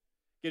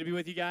Good to be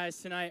with you guys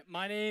tonight.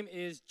 My name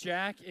is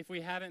Jack. If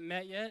we haven't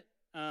met yet,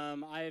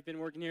 I have been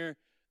working here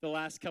the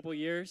last couple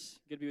years.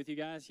 Good to be with you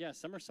guys. Yeah,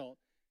 Somersault.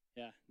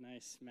 Yeah,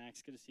 nice.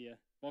 Max, good to see you.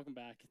 Welcome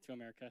back to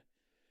America.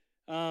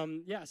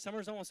 Yeah,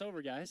 summer's almost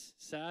over, guys.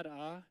 Sad,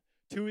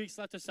 2 weeks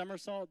left of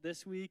Somersault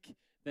this week,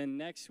 then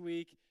next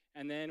week,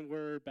 and then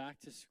we're back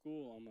to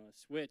school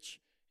almost, which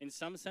in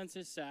some sense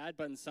is sad,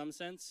 but in some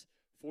sense,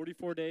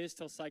 44 days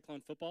till Cyclone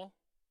football.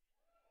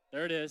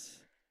 There it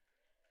is.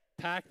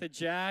 Pack the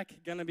Jack,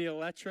 gonna be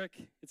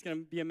electric. It's gonna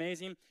be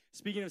amazing.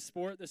 Speaking of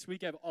sport, this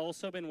week I've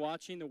also been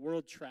watching the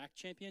World Track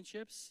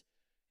Championships.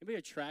 Anybody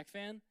a track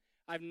fan?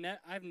 I've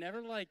never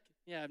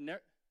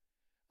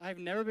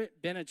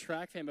been a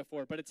track fan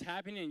before, but it's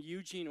happening in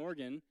Eugene,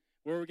 Oregon,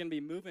 where we're gonna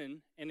be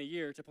moving in a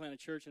year to plant a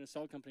church and a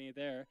salt company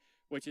there,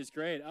 which is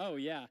great. Oh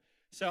yeah.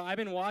 So I've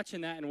been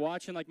watching that and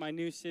watching like my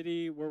new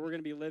city where we're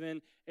gonna be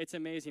living. It's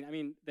amazing. I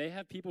mean, they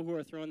have people who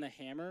are throwing the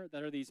hammer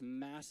that are these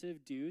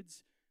massive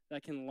dudes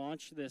that can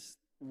launch this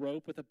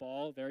rope with a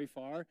ball very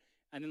far,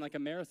 and then like a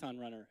marathon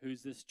runner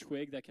who's this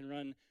twig that can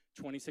run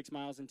 26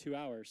 miles in 2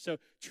 hours. So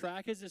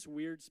track is this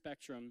weird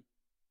spectrum,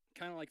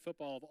 kind of like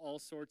football, of all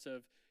sorts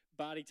of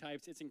body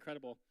types. It's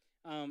incredible.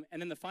 And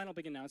then the final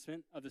big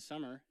announcement of the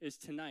summer is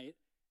tonight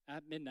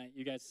at midnight.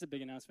 You guys, it's a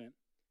big announcement.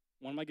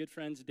 One of my good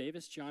friends,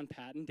 Davis John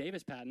Patton, he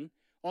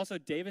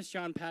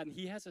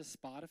has a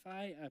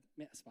Spotify, I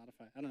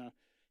don't know.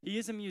 He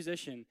is a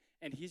musician,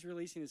 and he's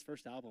releasing his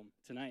first album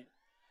tonight.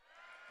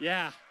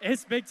 Yeah,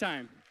 it's big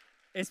time.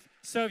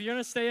 So if you're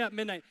going to stay up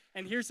midnight,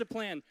 and here's the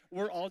plan.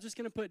 We're all just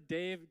going to put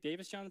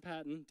Davis John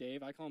Patton,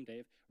 Dave, I call him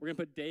Dave. We're going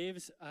to put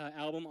Dave's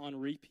album on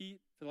repeat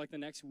for like the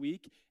next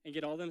week and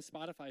get all them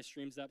Spotify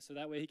streams up so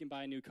that way he can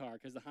buy a new car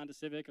because the Honda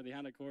Civic or the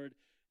Honda Accord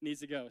needs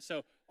to go.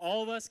 So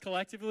all of us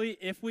collectively,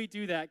 if we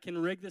do that, can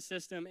rig the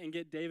system and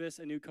get Davis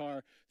a new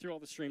car through all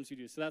the streams we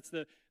do. So that's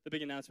the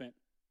big announcement.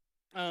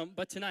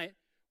 But tonight,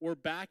 we're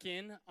back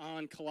in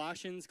on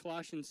Colossians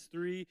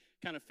 3,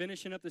 kind of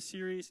finishing up the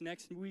series.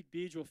 Next week,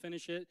 Beej will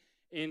finish it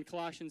in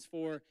Colossians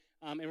 4.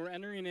 And we're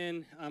entering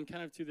in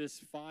kind of to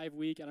this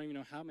 5-week, I don't even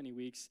know how many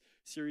weeks,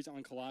 series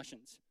on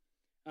Colossians.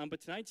 But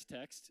tonight's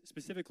text,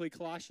 specifically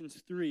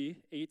Colossians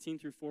 3, 18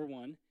 through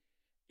 4:1,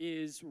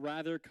 is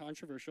rather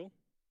controversial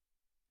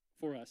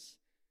for us.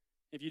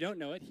 If you don't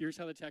know it, here's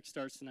how the text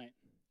starts tonight.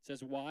 It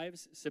says,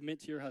 "Wives, submit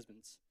to your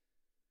husbands."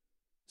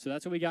 So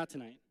that's what we got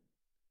tonight.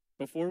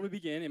 Before we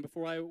begin and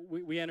before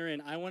we enter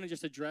in, I want to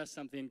just address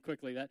something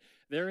quickly, that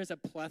there is a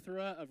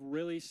plethora of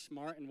really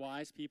smart and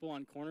wise people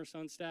on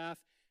Cornerstone staff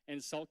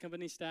and Salt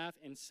Company staff,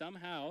 and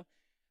somehow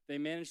they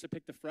managed to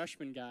pick the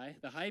freshman guy,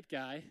 the hype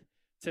guy,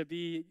 to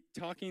be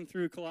talking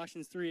through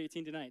Colossians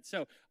 3:18 tonight.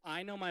 So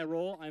I know my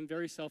role. I'm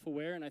very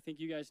self-aware, and I think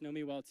you guys know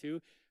me well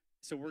too.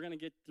 So we're going to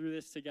get through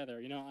this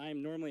together. You know,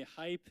 I'm normally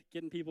hype,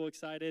 getting people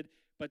excited,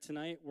 but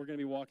tonight we're going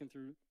to be walking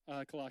through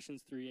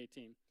Colossians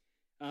 3:18.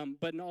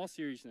 But in all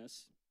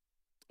seriousness,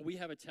 we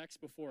have a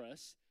text before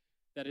us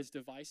that is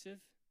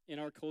divisive in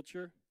our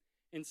culture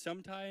and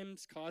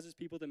sometimes causes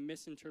people to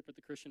misinterpret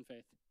the Christian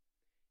faith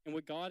and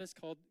what God has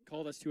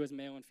called us to as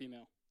male and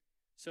female.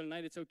 So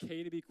tonight it's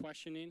okay to be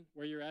questioning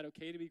where you're at,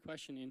 okay to be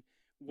questioning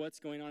what's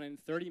going on. In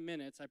 30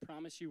 minutes, I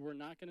promise you we're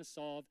not going to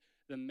solve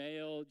the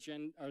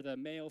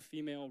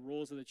male-female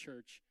roles of the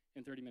church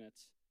in 30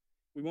 minutes.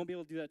 We won't be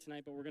able to do that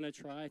tonight, but we're going to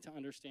try to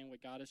understand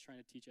what God is trying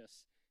to teach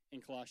us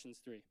in Colossians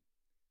 3.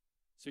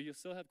 So you'll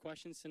still have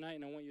questions tonight,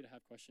 and I want you to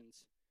have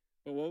questions.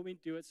 But what we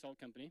do at Salt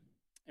Company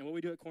and what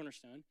we do at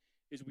Cornerstone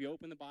is we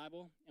open the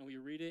Bible, and we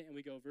read it, and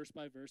we go verse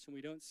by verse, and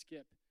we don't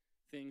skip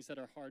things that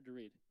are hard to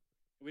read.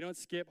 We don't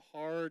skip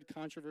hard,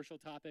 controversial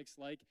topics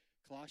like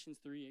Colossians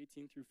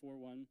 3:18 through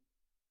 4:1.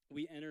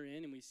 We enter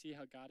in, and we see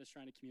how God is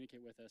trying to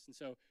communicate with us. And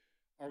so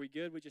are we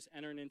good? We just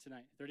entering in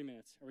tonight, 30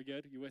 minutes. Are we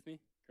good? You with me?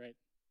 Great.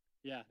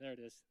 Yeah, there it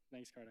is.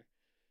 Thanks, Carter.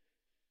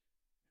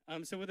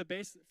 So for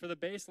the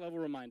base level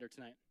reminder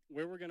tonight,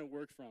 where we're going to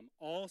work from,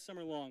 all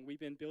summer long, we've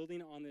been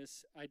building on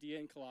this idea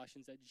in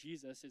Colossians that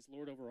Jesus is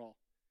Lord over all,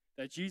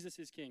 that Jesus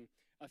is King.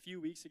 A few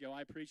weeks ago,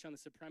 I preached on the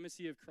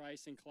supremacy of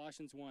Christ in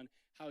Colossians 1,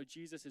 how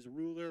Jesus is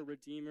ruler,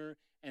 redeemer,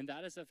 and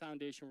that is the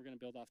foundation we're going to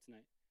build off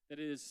tonight. That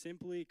it is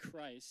simply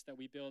Christ that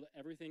we build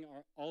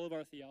all of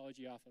our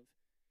theology off of.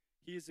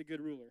 He is a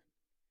good ruler.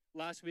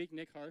 Last week,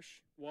 Nick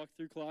Harsh walked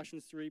through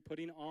Colossians 3,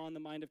 putting on the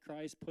mind of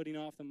Christ, putting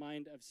off the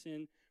mind of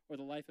sin or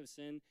the life of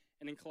sin.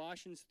 And in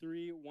Colossians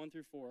 3, 1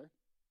 through 4,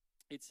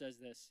 it says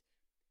this: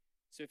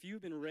 "So if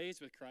you've been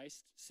raised with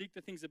Christ, seek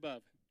the things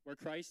above, where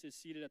Christ is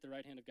seated at the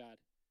right hand of God.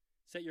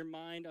 Set your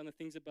mind on the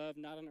things above,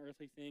 not on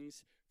earthly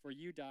things, for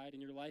you died,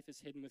 and your life is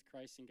hidden with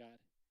Christ in God.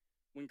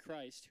 When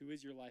Christ, who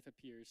is your life,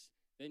 appears,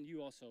 then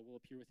you also will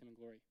appear with him in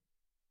glory."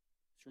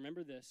 So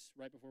remember this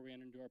right before we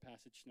enter into our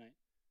passage tonight.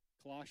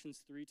 Colossians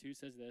 3:2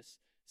 says this: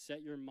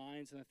 "Set your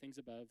minds on the things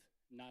above,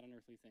 not on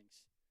earthly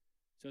things."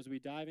 So as we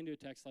dive into a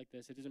text like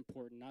this, it is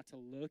important not to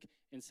look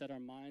and set our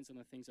minds on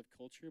the things of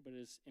culture, but it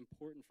is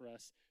important for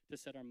us to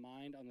set our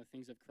mind on the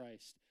things of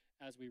Christ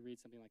as we read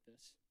something like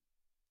this.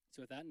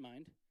 So with that in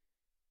mind,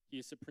 he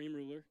is supreme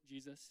ruler,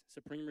 Jesus,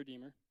 supreme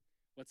redeemer.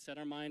 Let's set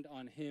our mind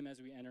on him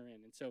as we enter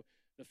in. And so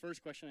the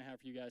first question I have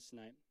for you guys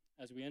tonight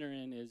as we enter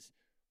in is,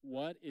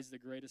 what is the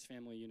greatest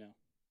family you know?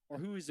 Or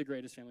who is the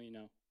greatest family you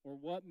know? Or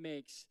what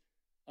makes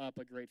up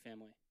a great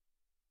family?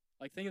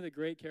 Like, think of the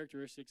great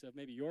characteristics of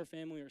maybe your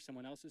family or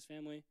someone else's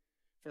family.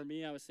 For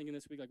me, I was thinking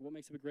this week, like, what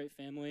makes up a great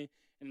family?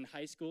 And in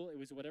high school, it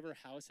was whatever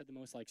house had the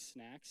most, like,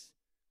 snacks.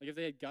 Like, if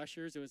they had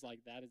Gushers, it was like,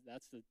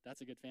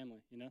 that's a good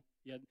family, you know?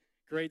 You had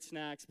great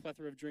snacks,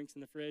 plethora of drinks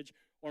in the fridge.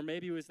 Or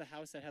maybe it was the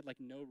house that had, like,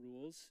 no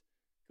rules.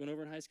 Going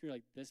over in high school, you're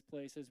like, this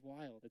place is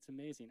wild. It's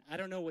amazing. I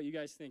don't know what you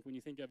guys think when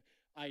you think of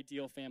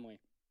ideal family.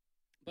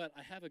 But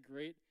I have a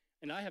great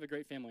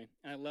family,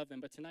 and I love them.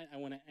 But tonight, I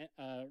want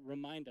to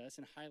remind us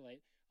and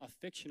highlight a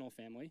fictional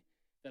family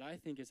that I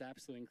think is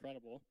absolutely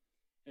incredible.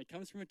 And it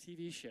comes from a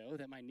TV show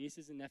that my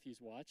nieces and nephews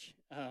watch,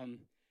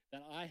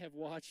 that I have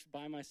watched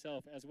by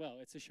myself as well.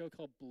 It's a show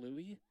called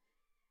Bluey.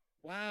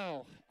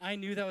 Wow, I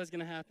knew that was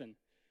going to happen.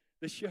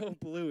 The show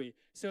Bluey.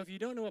 So if you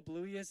don't know what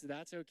Bluey is,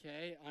 that's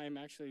okay. I'm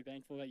actually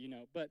thankful that you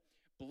know. But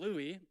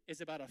Bluey is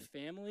about a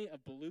family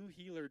of blue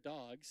heeler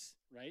dogs,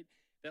 right,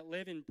 that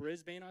live in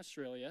Brisbane,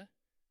 Australia.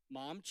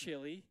 Mom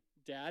Chili,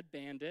 Dad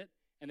Bandit,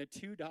 and the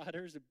two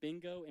daughters of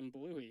Bingo and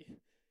Bluey.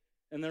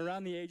 And they're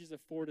around the ages of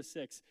 4 to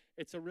 6.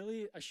 It's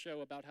really a show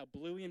about how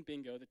Bluey and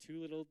Bingo, the two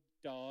little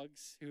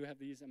dogs who have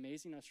these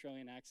amazing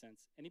Australian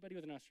accents. Anybody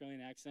with an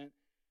Australian accent,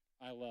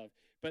 I love.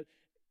 But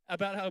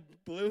about how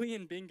Bluey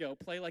and Bingo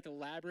play like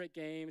elaborate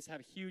games,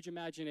 have huge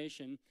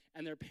imagination,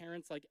 and their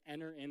parents like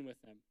enter in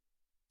with them.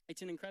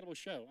 It's an incredible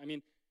show. I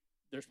mean,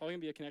 there's probably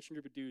going to be a connection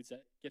group of dudes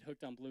that get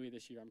hooked on Bluey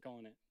this year. I'm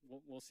calling it.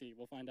 We'll see.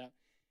 We'll find out.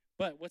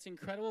 But what's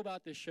incredible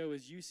about this show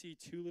is you see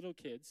two little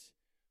kids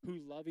who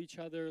love each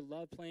other,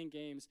 love playing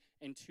games,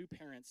 and two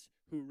parents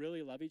who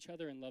really love each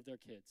other and love their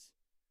kids.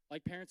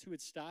 Like parents who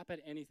would stop at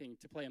anything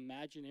to play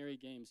imaginary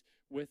games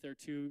with their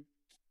two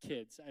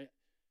kids.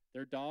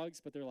 They're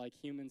dogs, but they're like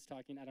humans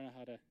talking. I don't know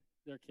how to,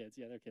 they're kids.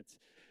 Yeah, they're kids.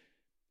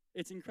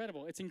 It's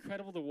incredible. It's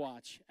incredible to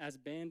watch as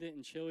Bandit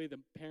and Chili, the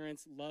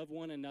parents, love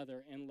one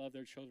another and love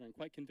their children.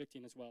 Quite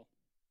convicting as well.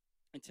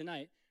 And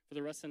tonight, for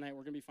the rest of the night,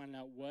 we're going to be finding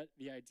out what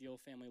the ideal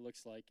family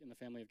looks like in the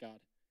family of God.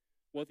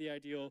 What the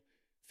ideal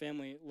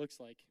family looks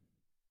like.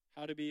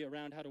 How to be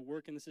around, how to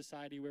work in the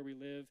society where we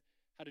live,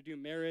 how to do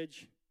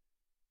marriage,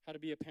 how to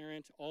be a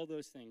parent, all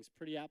those things.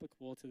 Pretty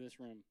applicable to this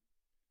room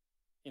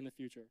in the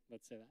future,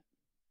 let's say that.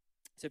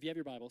 So if you have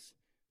your Bibles,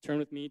 turn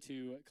with me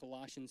to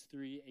Colossians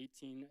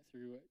 3:18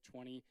 through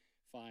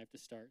 25 to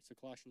start. So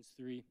Colossians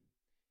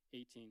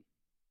 3:18.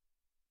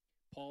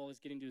 Paul is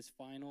getting to his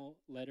final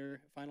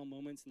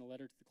moments in the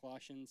letter to the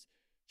Colossians,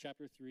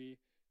 chapter 3,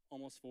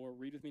 almost 4.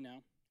 Read with me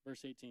now,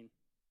 verse 18.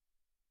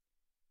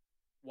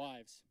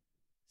 Wives,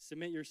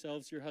 submit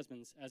yourselves to your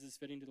husbands, as is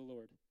fitting to the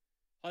Lord.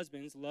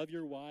 Husbands, love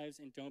your wives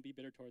and don't be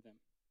bitter toward them.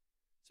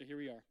 So here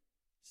we are.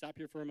 Stop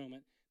here for a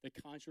moment. The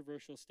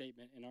controversial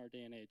statement in our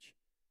day and age.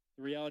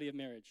 The reality of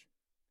marriage.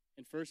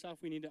 And first off,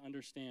 we need to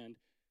understand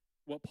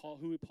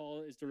who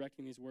Paul is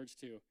directing these words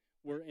to.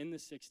 We're in the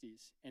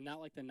 60s, and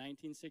not like the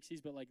 1960s,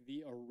 but like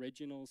the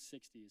original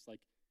 60s, like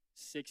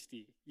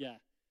 60, yeah.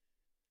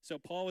 So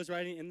Paul was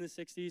writing in the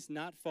 60s,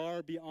 not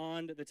far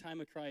beyond the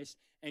time of Christ,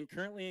 and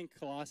currently in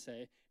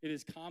Colossae, it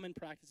is common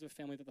practice of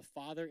family that the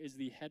father is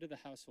the head of the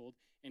household,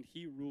 and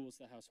he rules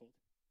the household.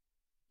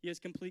 He has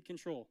complete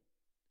control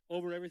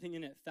over everything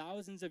in it.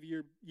 Thousands of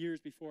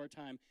years before our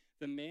time,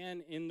 the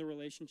man in the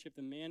relationship,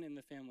 the man in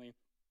the family,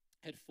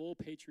 had full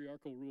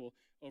patriarchal rule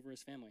over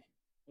his family.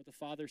 What the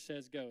father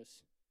says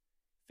goes.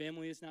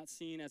 Family is not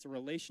seen as a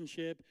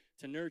relationship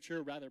to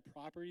nurture, rather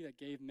property that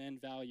gave men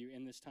value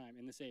in this time,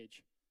 in this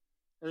age.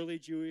 Early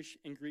Jewish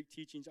and Greek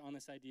teachings on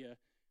this idea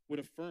would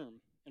affirm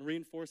and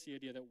reinforce the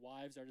idea that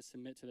wives are to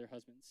submit to their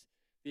husbands.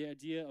 The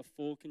idea of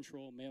full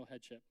control male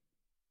headship.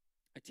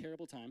 A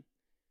terrible time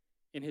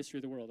in history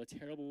of the world, a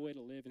terrible way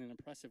to live and an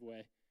oppressive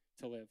way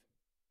to live.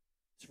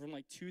 So from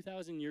like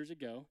 2,000 years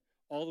ago,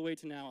 all the way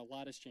to now, a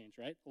lot has changed,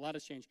 right? A lot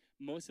has changed.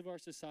 Most of our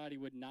society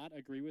would not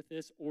agree with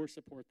this or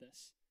support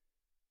this.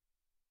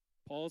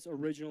 Paul's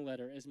original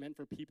letter is meant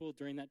for people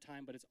during that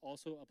time, but it's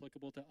also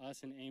applicable to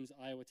us in Ames,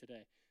 Iowa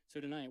today. So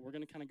tonight, we're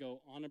going to kind of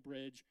go on a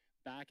bridge,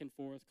 back and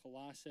forth,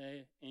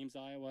 Colossae, Ames,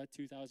 Iowa,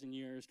 2,000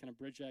 years, kind of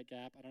bridge that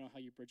gap. I don't know how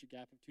you bridge a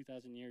gap of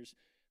 2,000 years,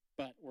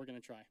 but we're going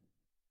to try.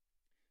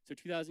 So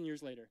 2,000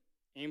 years later,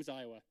 Ames,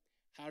 Iowa,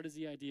 how does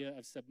the idea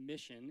of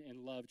submission and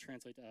love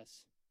translate to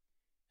us?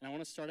 And I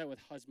want to start out with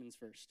husbands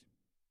first.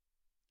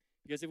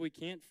 Because if we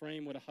can't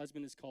frame what a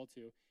husband is called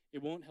to,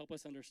 it won't help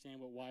us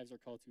understand what wives are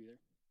called to either.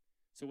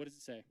 So what does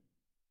it say?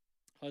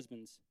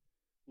 Husbands,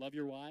 love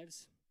your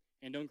wives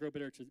and don't grow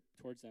bitter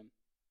towards them.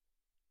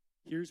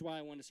 Here's why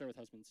I want to start with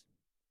husbands.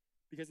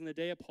 Because in the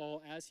day of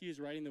Paul, as he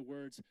is writing the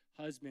words,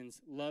 husbands,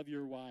 love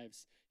your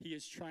wives, he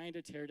is trying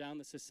to tear down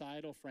the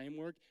societal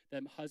framework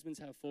that husbands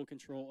have full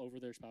control over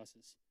their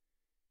spouses.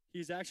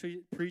 He's actually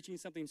preaching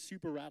something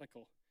super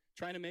radical,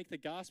 trying to make the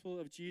gospel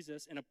of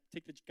Jesus and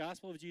take the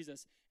gospel of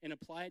Jesus and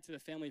apply it to the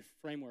family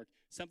framework,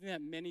 something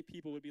that many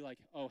people would be like,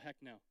 oh, heck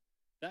no,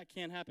 that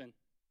can't happen.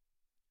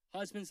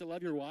 Husbands, to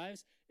love your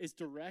wives is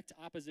direct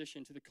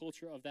opposition to the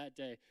culture of that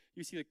day.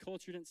 You see, the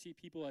culture didn't see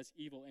people as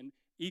evil and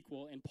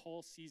equal, and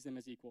Paul sees them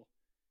as equal.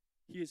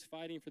 He is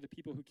fighting for the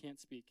people who can't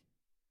speak.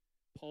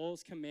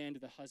 Paul's command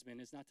to the husband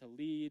is not to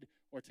lead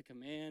or to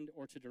command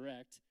or to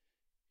direct.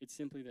 It's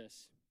simply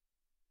this: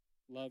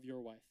 love your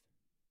wife.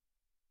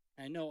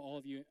 I know all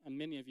of you,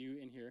 many of you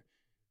in here,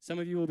 some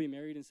of you will be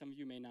married and some of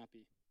you may not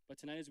be. But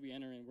tonight as we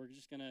enter in, we're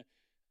just going to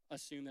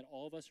assume that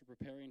all of us are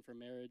preparing for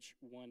marriage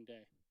one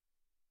day.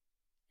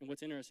 And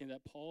what's interesting is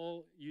that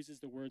Paul uses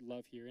the word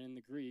love here. And in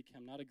the Greek,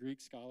 I'm not a Greek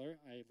scholar,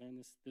 I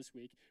learned this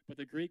week, but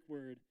the Greek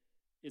word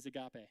is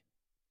agape.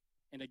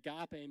 And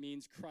agape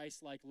means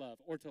Christ-like love,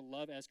 or to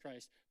love as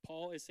Christ.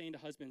 Paul is saying to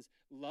husbands,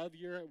 love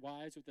your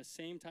wives with the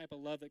same type of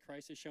love that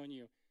Christ has shown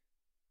you.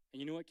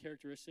 And you know what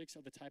characteristics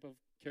are the type of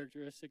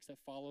characteristics that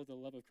follow the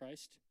love of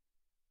Christ?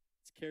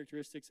 It's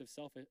characteristics of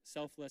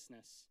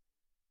selflessness,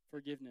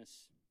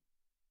 forgiveness,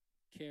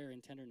 care,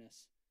 and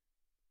tenderness.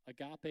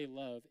 Agape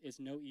love is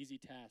no easy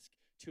task.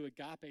 To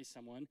agape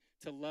someone,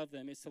 to love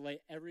them, is to lay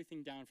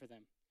everything down for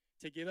them,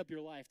 to give up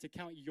your life, to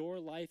count your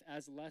life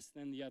as less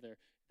than the other.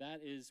 That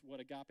is what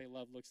agape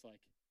love looks like.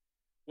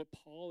 What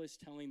Paul is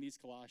telling these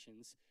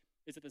Colossians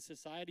is that the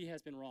society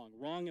has been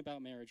wrong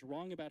about marriage,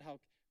 wrong about how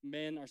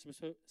men are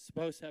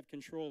supposed to have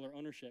control or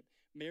ownership.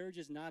 Marriage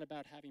is not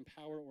about having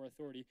power or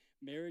authority.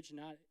 Marriage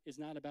is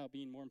not about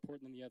being more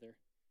important than the other.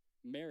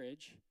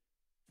 Marriage,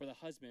 for the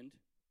husband,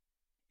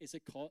 is a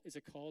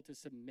call to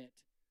submit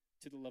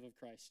to the love of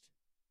Christ,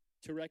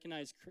 to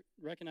recognize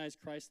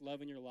Christ's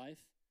love in your life,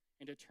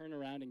 and to turn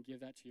around and give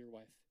that to your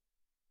wife.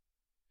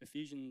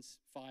 Ephesians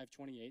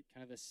 5:28,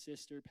 kind of the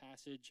sister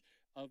passage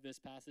of this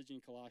passage in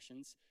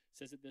Colossians,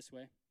 says it this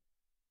way: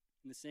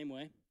 in the same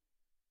way,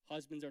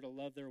 husbands are to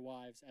love their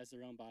wives as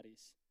their own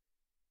bodies.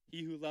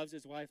 He who loves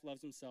his wife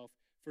loves himself,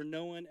 for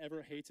no one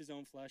ever hates his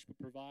own flesh, but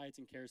provides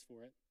and cares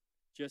for it,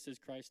 just as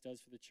Christ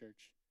does for the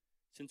church,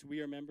 since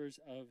we are members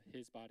of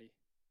his body.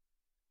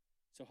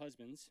 So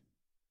husbands,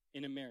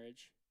 in a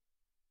marriage,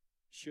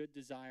 should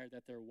desire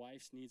that their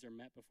wife's needs are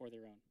met before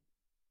their own.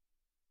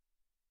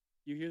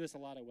 You hear this a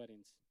lot at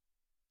weddings,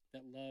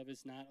 that love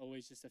is not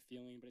always just a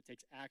feeling, but it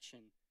takes action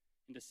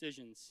and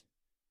decisions.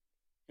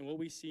 And what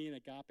we see in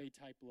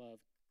agape-type love,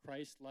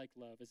 Christ-like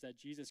love, is that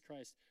Jesus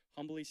Christ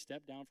humbly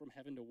stepped down from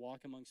heaven to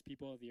walk amongst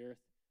people of the earth,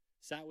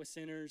 sat with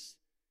sinners,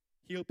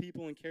 healed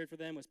people and cared for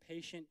them, was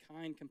patient,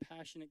 kind,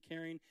 compassionate,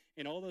 caring,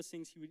 and all those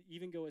things. He would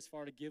even go as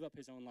far to give up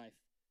his own life.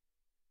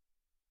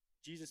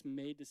 Jesus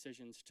made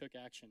decisions, took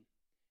action.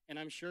 And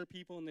I'm sure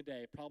people in the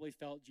day probably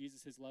felt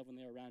Jesus' love when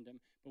they were around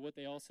him, but what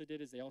they also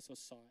did is they also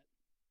saw it.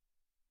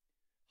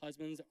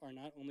 Husbands are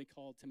not only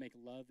called to make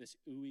love this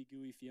ooey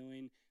gooey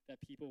feeling that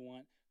people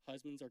want.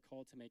 Husbands are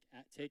called to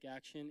take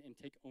action and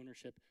take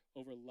ownership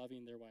over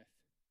loving their wife.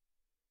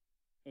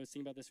 I was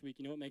thinking about this week,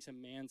 you know what makes a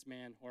man's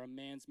man or a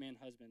man's man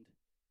husband?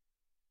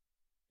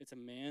 It's a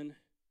man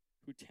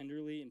who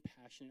tenderly and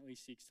passionately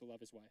seeks to love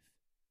his wife.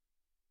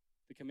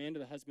 The command of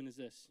the husband is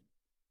this: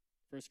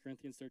 1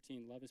 Corinthians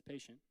 13, love is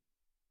patient.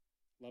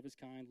 Love is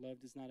kind.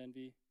 Love does not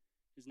envy,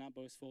 is not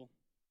boastful.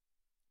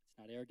 It's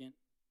not arrogant,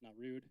 not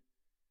rude,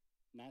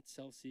 not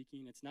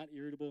self-seeking. It's not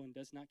irritable and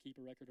does not keep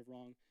a record of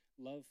wrong.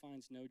 Love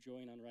finds no joy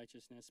in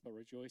unrighteousness, but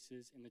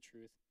rejoices in the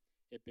truth.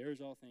 It bears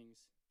all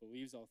things,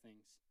 believes all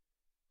things,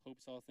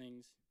 hopes all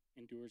things,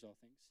 endures all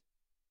things.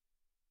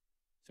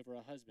 So for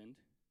a husband,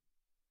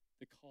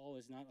 the call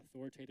is not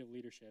authoritative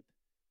leadership.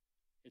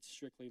 It's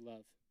strictly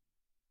love.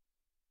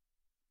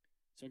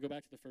 So go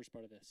back to the first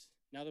part of this.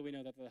 Now that we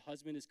know that the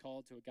husband is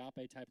called to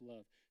agape-type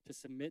love, to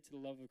submit to the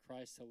love of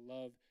Christ, to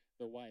love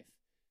the wife.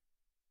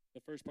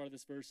 The first part of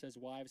this verse says,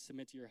 wives,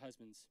 submit to your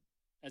husbands,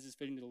 as is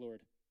fitting to the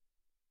Lord.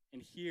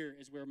 And here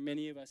is where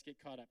many of us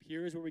get caught up.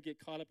 Here is where we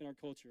get caught up in our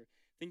culture,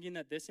 thinking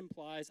that this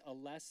implies a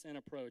less-than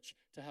approach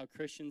to how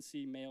Christians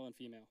see male and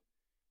female.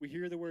 We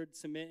hear the word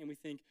submit and we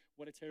think,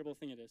 what a terrible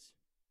thing it is.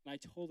 And I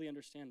totally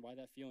understand why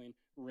that feeling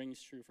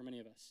rings true for many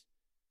of us.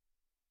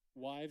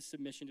 Wives'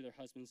 submission to their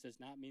husbands does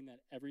not mean that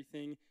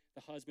everything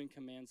the husband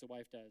commands the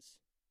wife does.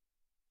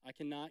 I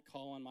cannot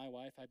call on my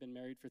wife, I've been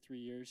married for 3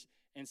 years,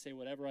 and say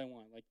whatever I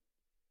want. Like,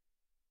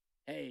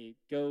 hey,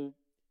 go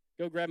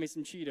grab me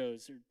some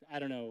Cheetos, or I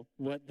don't know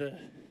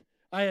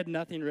I had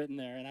nothing written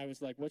there, and I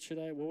was like, what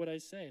would I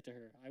say to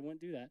her? I wouldn't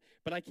do that.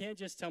 But I can't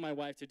just tell my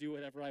wife to do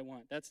whatever I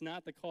want. That's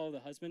not the call of the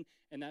husband,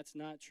 and that's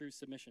not true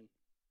submission.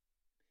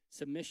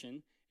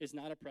 Submission is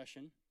not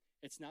oppression.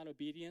 It's not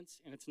obedience,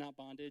 and it's not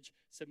bondage.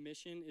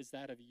 Submission is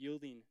that of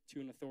yielding to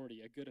an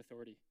authority, a good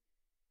authority.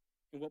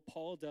 And what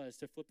Paul does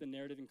to flip the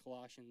narrative in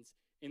Colossians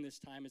in this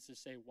time is to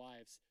say,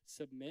 wives,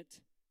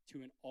 submit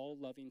to an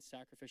all-loving,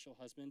 sacrificial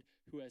husband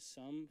who has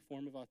some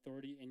form of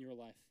authority in your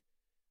life.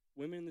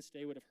 Women in this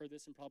day would have heard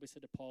this and probably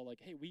said to Paul, like,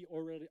 hey, we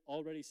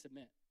already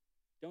submit.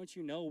 Don't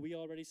you know we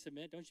already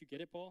submit? Don't you get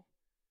it, Paul?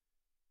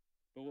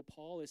 But what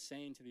Paul is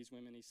saying to these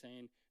women, he's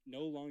saying,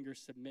 no longer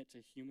submit to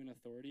human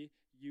authority.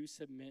 You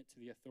submit to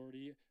the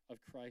authority of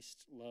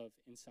Christ's love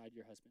inside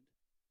your husband.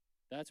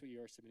 That's what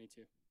you are submitting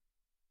to.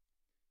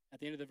 At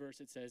the end of the verse,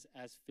 it says,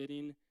 as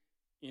fitting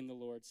in the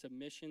Lord.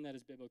 Submission that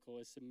is biblical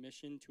is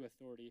submission to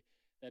authority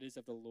that is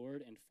of the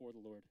Lord and for the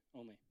Lord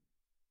only.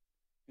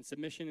 And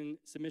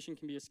submission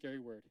can be a scary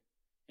word,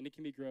 and it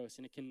can be gross,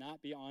 and it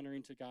cannot be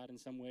honoring to God in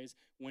some ways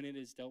when it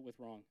is dealt with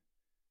wrong.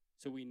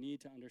 So we need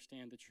to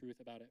understand the truth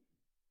about it.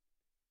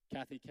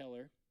 Kathy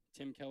Keller,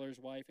 Tim Keller's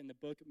wife, in the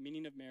book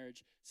Meaning of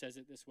Marriage, says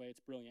it this way.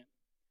 It's brilliant.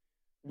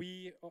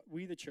 We,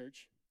 the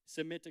church,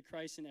 submit to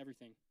Christ in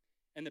everything.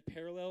 And the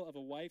parallel of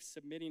a wife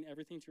submitting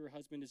everything to her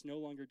husband is no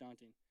longer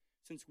daunting,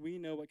 since we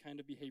know what kind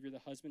of behavior the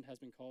husband has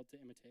been called to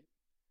imitate.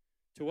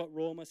 To what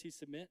role must he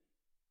submit?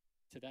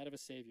 To that of a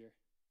savior,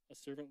 a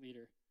servant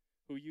leader,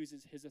 who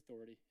uses his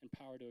authority and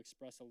power to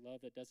express a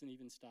love that doesn't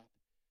even stop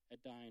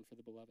at dying for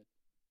the beloved.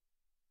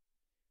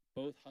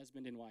 Both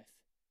husband and wife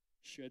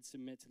should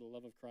submit to the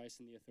love of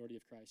Christ and the authority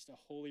of Christ, a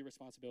holy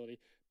responsibility,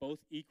 both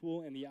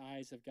equal in the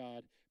eyes of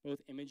God,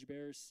 both image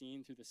bearers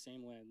seen through the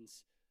same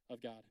lens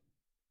of God.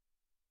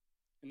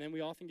 And then we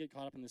often get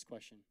caught up in this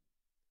question.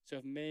 So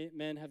if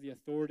men have the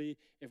authority,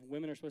 if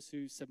women are supposed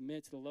to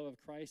submit to the love of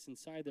Christ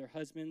inside their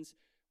husbands,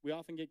 we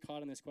often get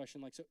caught in this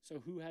question, like,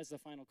 so who has the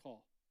final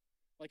call?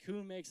 Like,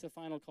 who makes the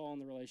final call in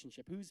the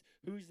relationship?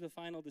 Who's the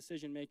final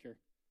decision maker?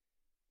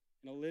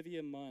 And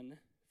Olivia Munn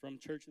from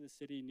Church of the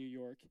City, New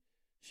York,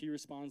 she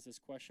responds to this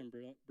question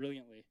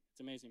brilliantly. It's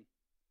amazing.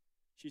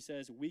 She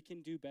says, we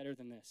can do better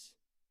than this.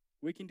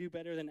 We can do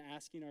better than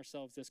asking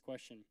ourselves this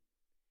question.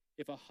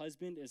 If a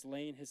husband is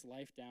laying his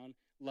life down,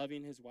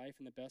 loving his wife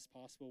in the best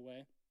possible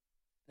way,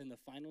 then the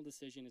final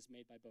decision is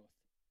made by both.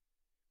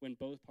 When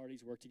both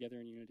parties work together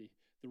in unity.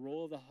 The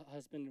role of the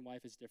husband and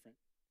wife is different,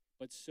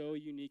 but so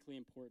uniquely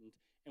important.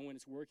 And when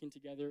it's working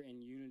together in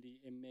unity,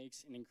 it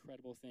makes an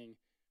incredible thing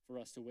for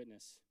us to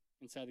witness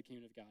inside the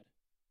kingdom of God.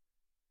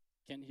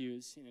 Kent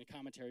Hughes, in a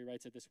commentary,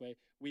 writes it this way: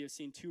 we have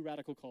seen two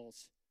radical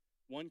calls.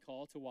 One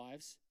call to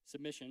wives,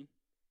 submission.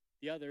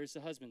 The other is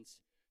to husbands,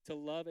 to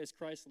love as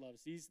Christ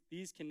loves.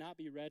 These cannot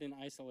be read in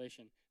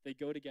isolation. They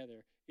go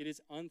together. It is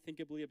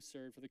unthinkably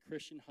absurd for the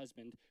Christian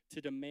husband to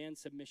demand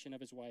submission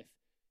of his wife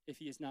if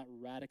he is not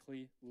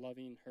radically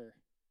loving her.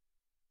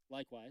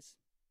 Likewise,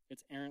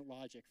 it's errant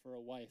logic for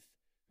a wife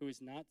who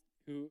is not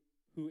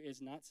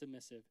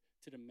submissive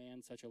to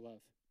demand such a love.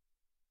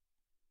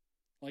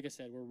 Like I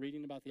said, we're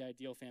reading about the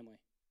ideal family,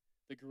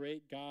 the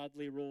great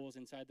godly rules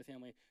inside the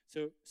family.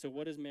 So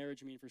what does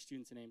marriage mean for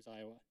students in Ames,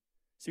 Iowa?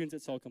 Students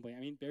at Salt Company. I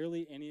mean,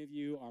 barely any of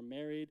you are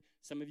married.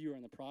 Some of you are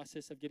in the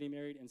process of getting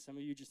married, and some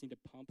of you just need to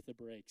pump the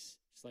brakes.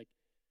 Just like,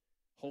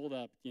 hold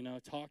up,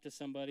 talk to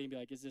somebody and be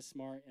like, is this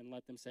smart? And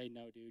let them say,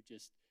 no, dude,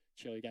 just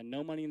chill. You got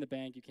no money in the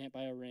bank. You can't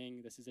buy a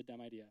ring. This is a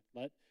dumb idea.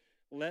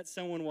 Let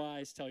someone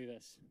wise tell you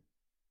this.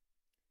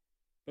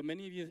 But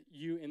many of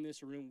you in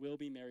this room will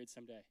be married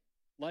someday.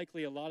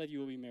 Likely, a lot of you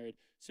will be married.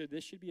 So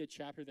this should be a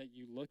chapter that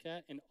you look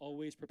at and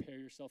always prepare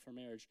yourself for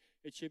marriage.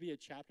 It should be a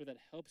chapter that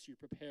helps you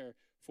prepare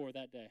for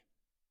that day.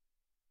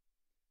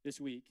 This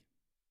week,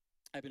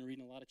 I've been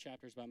reading a lot of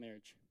chapters about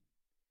marriage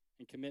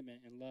and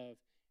commitment and love.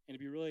 And to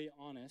be really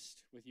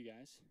honest with you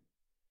guys,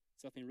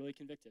 something really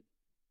convicted.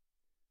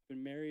 I've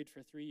been married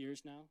for 3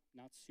 years now,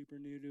 not super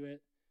new to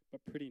it,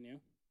 but pretty new.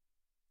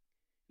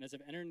 And as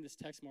I've entered into this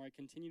text more, I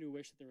continue to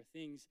wish that there were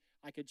things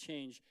I could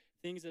change,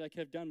 things that I could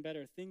have done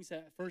better, things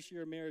that first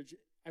year of marriage,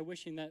 I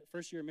wishing that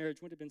first year of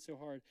marriage wouldn't have been so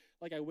hard.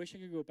 Like, I wish I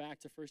could go back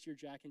to first year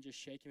Jack and just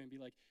shake him and be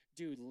like,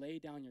 dude, lay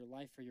down your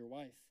life for your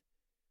wife.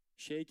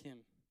 Shake him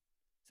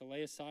to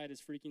lay aside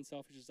his freaking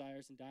selfish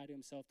desires and die to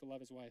himself to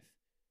love his wife.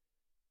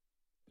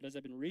 But as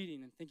I've been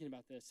reading and thinking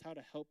about this, how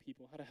to help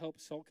people, how to help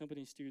Salt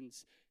Company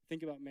students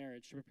think about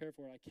marriage, to prepare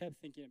for it, I kept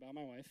thinking about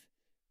my wife.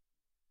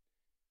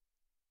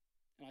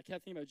 And I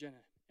kept thinking about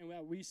Jenna. And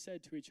what we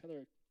said to each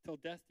other, till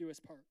death do us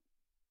part,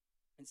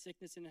 in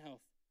sickness and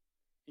health,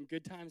 in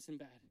good times and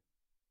bad.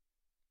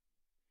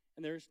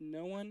 And there's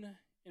no one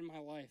in my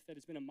life that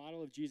has been a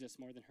model of Jesus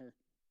more than her,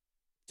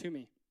 to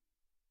me.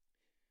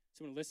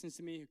 Someone who listens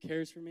to me, who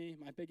cares for me,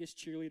 my biggest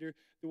cheerleader,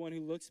 the one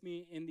who looks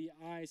me in the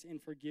eyes and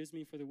forgives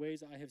me for the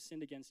ways I have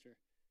sinned against her,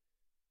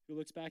 who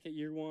looks back at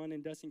year one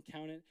and doesn't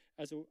count it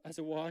as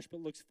a wash, but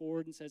looks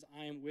forward and says,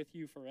 I am with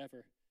you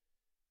forever.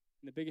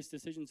 In the biggest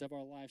decisions of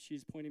our life,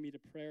 she's pointing me to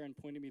prayer and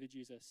pointing me to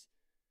Jesus,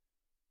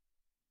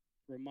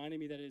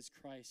 reminding me that it is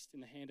Christ in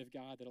the hand of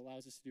God that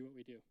allows us to do what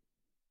we do.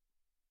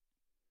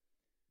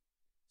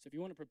 So if you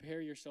want to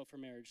prepare yourself for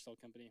marriage, Salt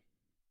Company,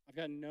 I've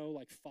got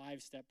no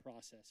 5-step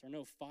process or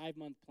no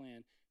 5-month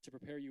plan to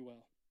prepare you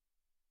well.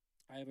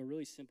 I have a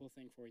really simple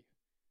thing for you.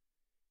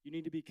 You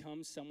need to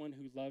become someone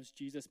who loves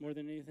Jesus more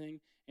than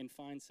anything and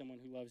find someone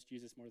who loves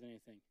Jesus more than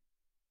anything.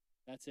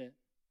 That's it.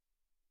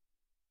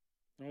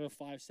 I don't have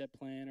a 5-step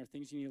plan or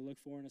things you need to look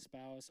for in a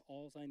spouse.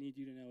 All I need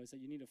you to know is that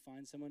you need to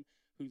find someone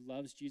who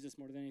loves Jesus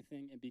more than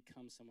anything and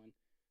become someone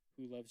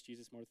who loves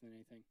Jesus more than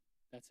anything.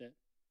 That's it.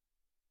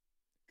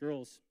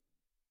 Girls,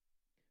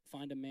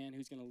 find a man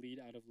who's going to lead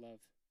out of love.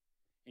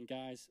 And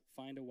guys,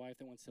 find a wife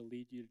that wants to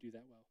lead you to do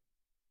that well.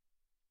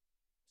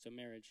 So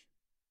marriage,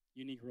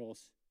 unique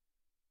roles.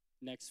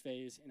 Next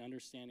phase in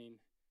understanding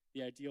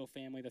the ideal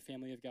family, the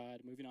family of God.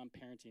 Moving on,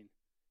 parenting.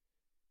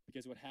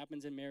 Because what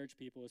happens in marriage,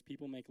 people, is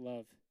people make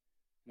love,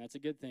 and that's a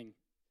good thing.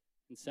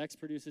 And sex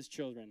produces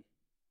children,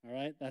 all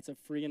right? That's a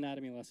free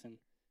anatomy lesson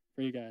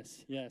for you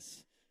guys.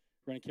 Yes.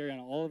 We're going to carry on.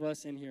 All of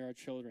us in here are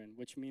children,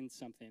 which means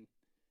something.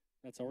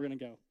 That's how we're going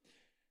to go.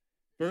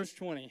 Verse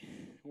 20.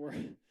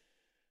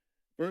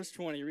 Verse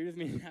 20. Read with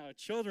me now.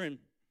 Children,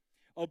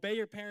 obey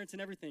your parents in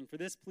everything, for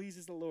this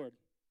pleases the Lord.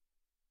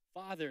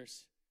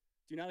 Fathers,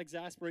 do not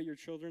exasperate your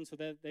children so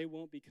that they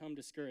won't become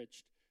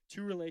discouraged.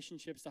 2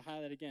 relationships to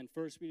highlight again.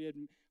 First, we did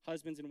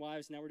husbands and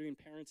wives. Now we're doing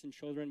parents and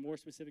children, more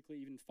specifically,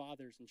 even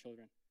fathers and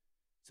children.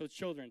 So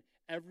children,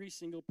 every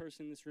single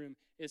person in this room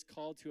is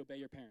called to obey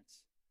your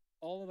parents.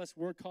 All of us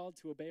were called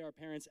to obey our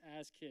parents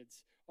as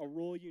kids, a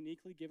role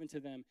uniquely given to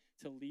them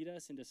to lead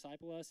us and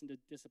disciple us and to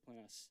discipline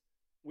us.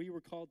 We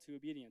were called to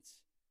obedience.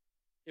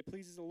 It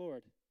pleases the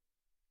Lord.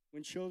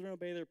 When children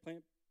obey their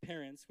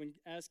parents, when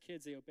as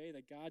kids they obey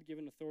the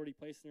God-given authority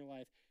placed in their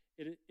life,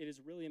 it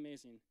is really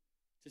amazing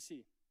to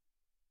see.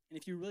 And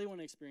if you really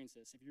want to experience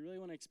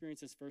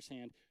this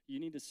firsthand, you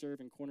need to serve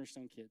in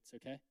Cornerstone Kids,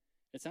 okay?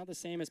 It's not the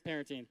same as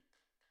parenting.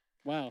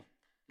 Wow.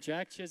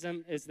 Jack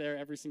Chisholm is there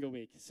every single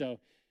week. So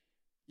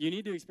you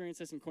need to experience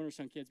this in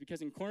Cornerstone Kids,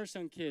 because in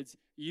Cornerstone Kids,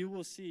 you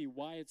will see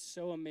why it's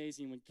so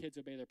amazing when kids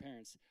obey their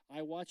parents.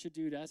 I watched a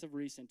dude, as of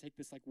recent, take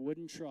this like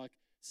wooden truck,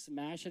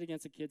 smash it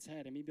against a kid's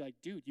head, and he'd be like,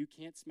 dude, you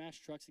can't smash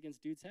trucks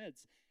against dudes'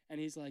 heads. And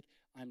he's like,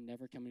 I'm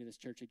never coming to this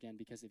church again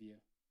because of you.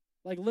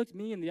 Like, looked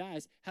me in the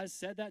eyes, has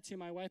said that to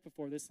my wife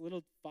before, this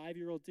little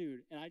 5-year-old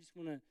dude, and I just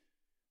want to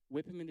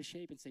whip him into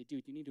shape and say,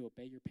 dude, you need to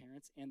obey your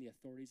parents and the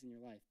authorities in your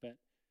life. But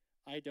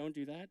I don't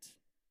do that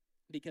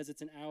because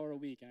it's an hour a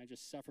week, and I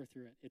just suffer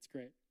through it. It's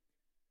great.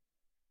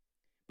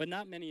 But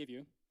not many of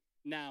you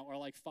now are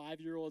like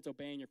 5-year-olds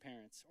obeying your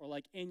parents, or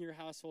like in your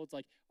households,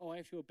 like, oh, I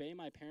have to obey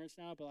my parents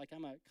now, but like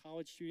I'm a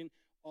college student.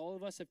 All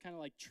of us have kind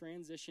of like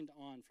transitioned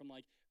on from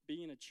like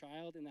being a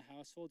child in the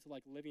household to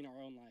like living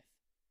our own life.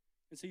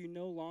 And so you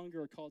no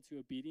longer are called to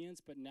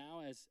obedience, but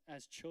now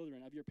as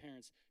children of your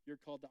parents, you're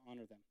called to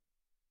honor them.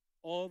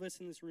 All of us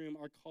in this room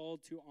are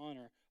called to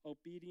honor.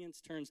 Obedience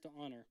turns to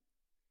honor.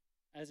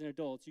 As an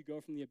adult, you go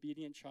from the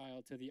obedient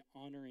child to the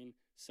honoring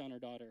son or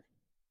daughter.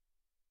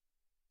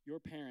 Your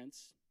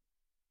parents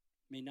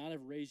may not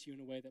have raised you in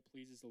a way that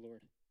pleases the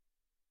Lord,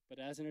 but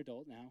as an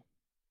adult now,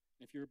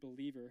 if you're a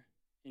believer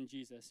in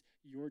Jesus,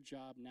 your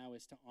job now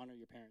is to honor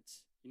your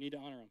parents. You need to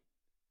honor them.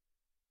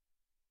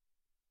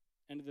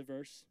 End of the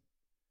verse.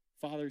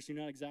 Fathers, do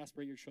not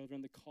exasperate your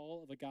children. The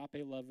call of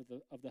agape love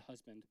of the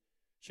husband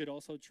should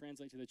also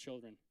translate to the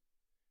children.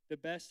 The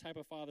best type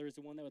of father is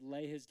the one that would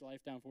lay his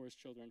life down for his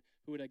children,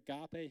 who would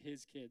agape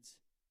his kids.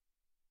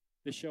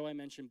 The show I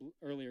mentioned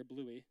earlier,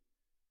 Bluey,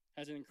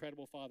 has an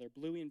incredible father.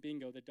 Bluey and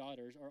Bingo, the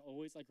daughters, are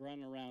always like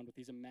running around with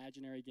these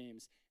imaginary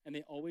games, and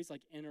they always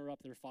like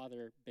interrupt their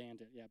father,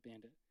 Bandit. Yeah,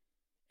 Bandit.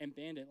 And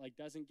Bandit like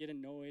doesn't get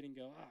annoyed and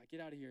go, get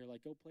out of here,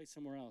 like go play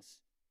somewhere else.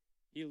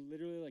 He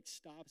literally like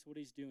stops what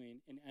he's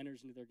doing and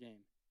enters into their game.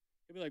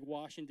 He'll be like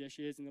washing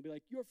dishes, and they'll be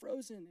like, you're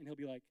frozen. And he'll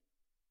be like,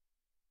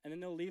 and then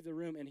they'll leave the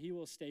room, and he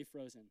will stay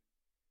frozen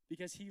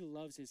because he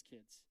loves his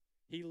kids.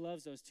 He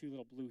loves those 2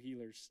 little blue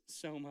healers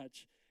so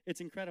much.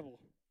 It's incredible.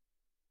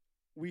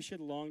 We should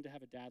long to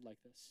have a dad like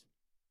this.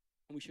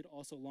 And we should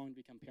also long to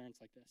become parents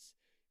like this.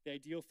 The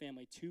ideal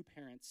family, 2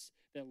 parents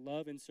that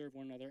love and serve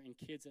one another, and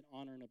kids that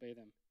honor and obey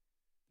them.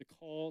 The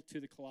call to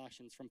the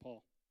Colossians from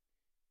Paul.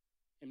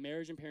 And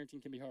marriage and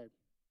parenting can be hard.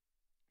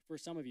 For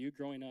some of you,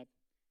 growing up,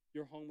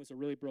 your home was a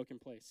really broken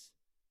place.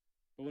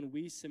 But when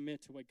we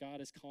submit to what God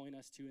is calling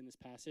us to in this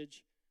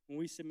passage, when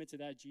we submit to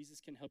that,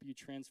 Jesus can help you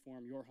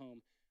transform your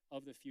home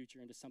of the future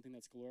into something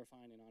that's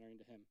glorifying and honoring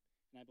to him.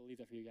 And I believe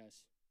that for you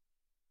guys.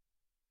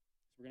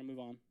 So we're going to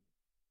move on.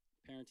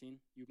 Parenting.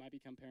 You might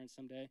become parents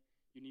someday.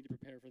 You need to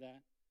prepare for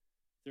that.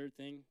 Third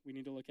thing we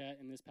need to look at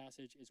in this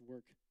passage is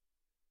work.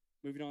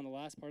 Moving on, the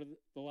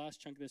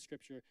last chunk of this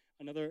scripture,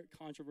 another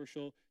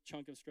controversial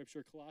chunk of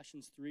scripture,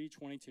 Colossians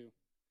 3:22. It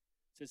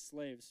says,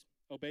 slaves,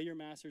 obey your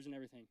masters in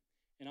everything.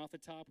 And off the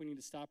top, we need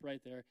to stop right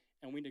there,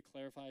 and we need to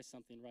clarify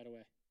something right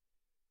away.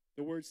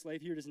 The word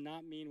slave here does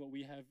not mean what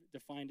we have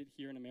defined it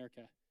here in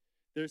America.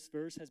 This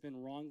verse has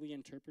been wrongly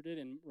interpreted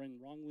and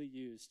wrongly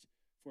used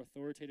for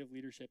authoritative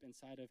leadership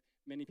inside of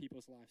many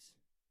people's lives.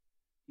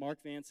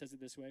 Mark Vance says it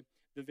this way: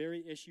 the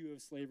very issue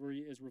of slavery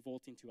is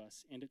revolting to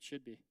us, and it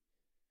should be.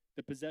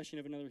 The possession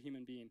of another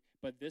human being.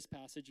 But this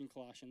passage in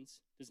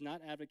Colossians does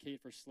not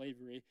advocate for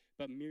slavery,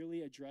 but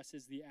merely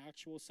addresses the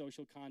actual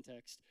social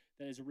context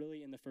that is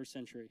really in the first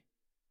century.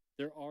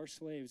 There are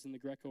slaves in the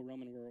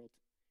Greco-Roman world.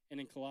 And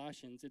in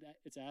Colossians,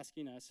 it's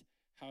asking us,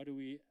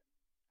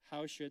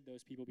 how should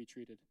those people be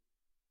treated?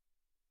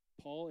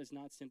 Paul is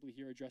not simply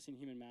here addressing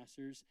human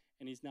masters,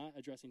 and he's not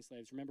addressing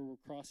slaves. Remember, we're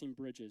crossing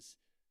bridges,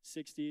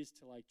 60s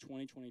to like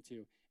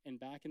 2022. And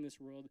back in this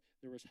world,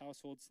 there was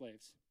household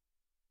slaves.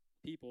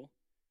 People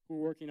who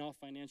were working off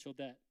financial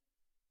debt,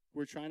 who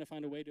were trying to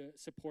find a way to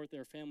support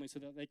their family so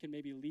that they can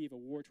maybe leave a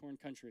war-torn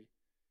country.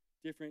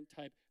 Different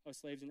type of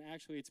slaves, and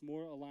actually it's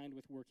more aligned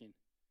with working.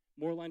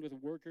 more aligned with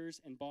workers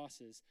and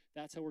bosses.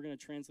 That's how we're going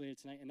to translate it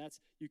tonight. And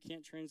you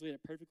can't translate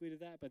it perfectly to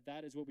that, but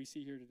that is what we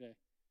see here today.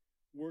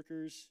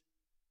 Workers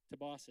to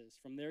bosses,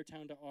 from their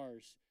town to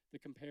ours. The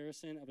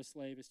comparison of a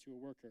slave is to a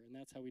worker, and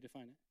that's how we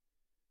define it.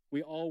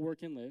 We all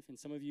work and live, and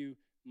some of you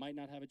might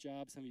not have a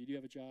job. Some of you do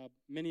have a job.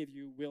 Many of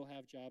you will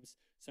have jobs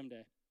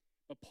someday.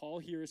 But Paul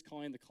here is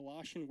calling the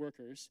Colossian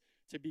workers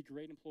to be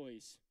great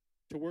employees,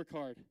 to work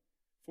hard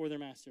for their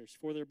masters,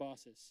 for their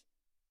bosses.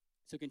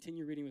 So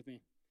continue reading with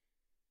me.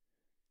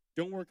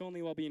 Don't work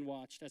only while being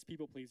watched as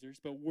people pleasers,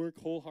 but work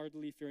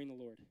wholeheartedly fearing the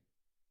Lord.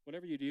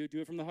 Whatever you do,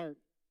 do it from the heart,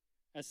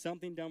 as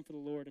something done for the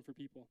Lord and for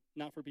people,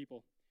 not for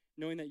people,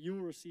 knowing that you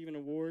will receive an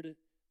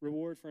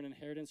reward for an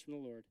inheritance from the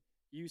Lord.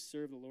 You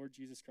serve the Lord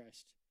Jesus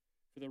Christ.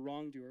 For the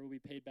wrongdoer will be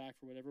paid back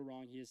for whatever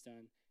wrong he has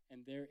done,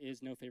 and there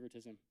is no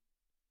favoritism.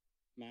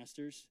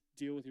 Masters,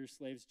 deal with your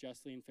slaves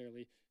justly and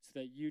fairly, so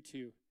that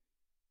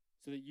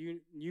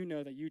you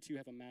know that you too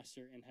have a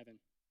master in heaven.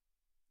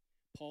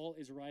 Paul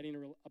is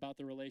writing about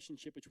the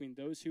relationship between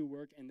those who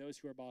work and those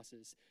who are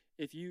bosses.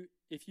 If you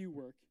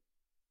work,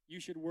 you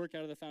should work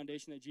out of the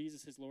foundation that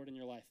Jesus is Lord in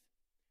your life.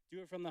 Do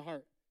it from the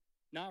heart,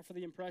 not for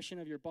the impression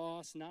of your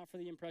boss, not for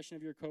the impression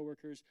of your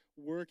coworkers.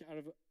 Work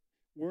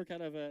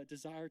out of a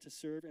desire to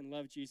serve and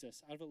love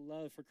Jesus, out of a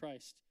love for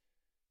Christ.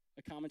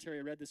 A commentary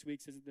I read this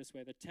week says it this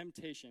way: the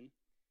temptation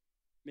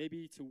may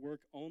be to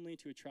work only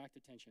to attract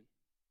attention,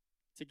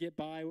 to get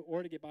by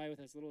with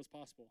as little as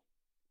possible.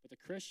 But the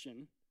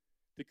Christian,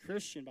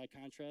 by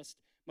contrast,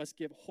 must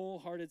give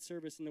wholehearted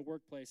service in the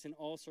workplace in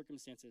all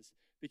circumstances,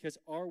 because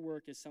our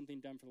work is something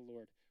done for the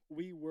Lord.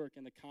 We work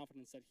in the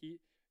confidence that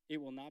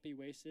it will not be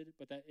wasted,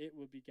 but that it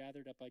will be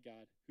gathered up by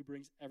God, who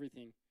brings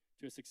everything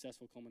to a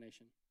successful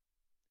culmination.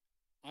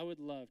 I would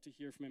love to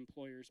hear from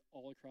employers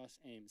all across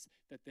Ames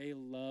that they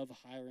love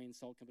hiring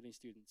Salt Company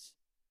students,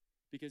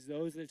 because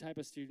those are the type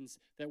of students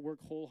that work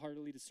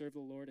wholeheartedly to serve the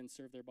Lord and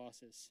serve their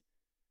bosses.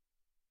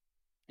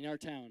 In our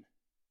town,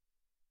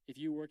 if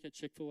you work at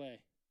Chick-fil-A,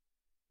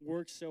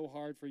 work so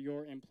hard for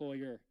your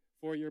employer,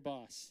 for your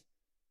boss.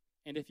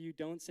 And if you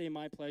don't say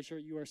my pleasure,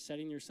 you are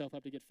setting yourself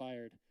up to get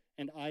fired.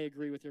 And I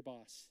agree with your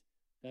boss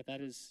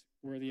that is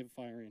worthy of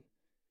firing.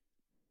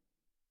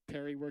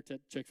 Perry worked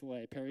at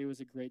Chick-fil-A. Perry was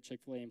a great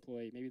Chick-fil-A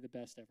employee, maybe the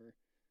best ever.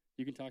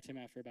 You can talk to him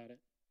after about it.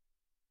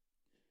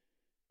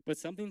 But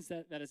something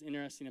that is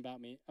interesting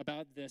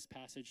about this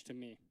passage to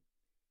me,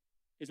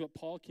 is what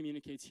Paul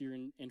communicates here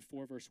in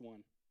 4 verse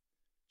 1.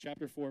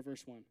 Chapter 4,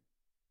 verse 1.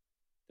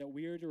 That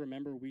we are to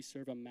remember we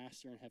serve a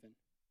master in heaven.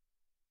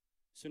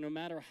 So no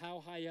matter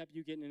how high up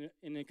you get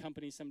in a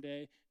company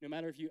someday, no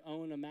matter if you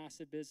own a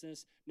massive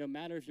business, no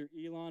matter if you're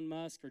Elon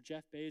Musk or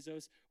Jeff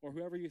Bezos or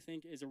whoever you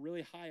think is a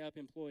really high up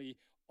employee,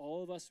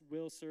 all of us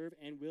will serve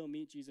and will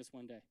meet Jesus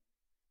one day.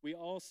 We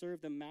all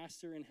serve the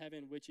master in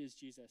heaven, which is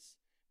Jesus.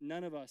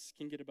 None of us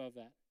can get above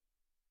that.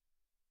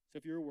 So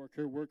if you're a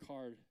worker, work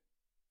hard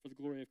for the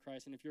glory of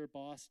Christ. And if you're a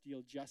boss,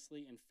 deal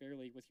justly and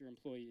fairly with your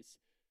employees.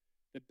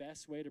 The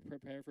best way to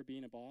prepare for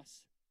being a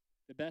boss,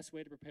 the best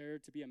way to prepare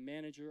to be a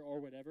manager or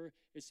whatever,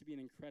 is to be an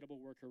incredible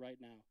worker right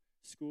now.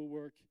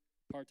 Schoolwork,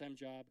 part-time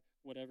job,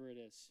 whatever it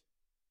is.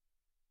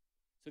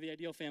 So the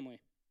ideal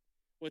family.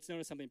 Let's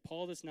notice something.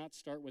 Paul does not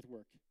start with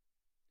work.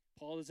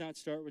 Paul does not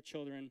start with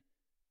children.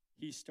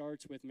 He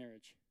starts with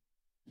marriage.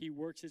 He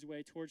works his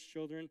way towards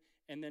children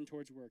and then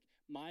towards work.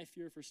 My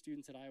fear for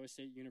students at Iowa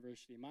State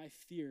University, my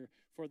fear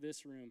for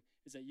this room,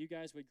 is that you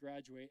guys would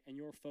graduate and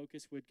your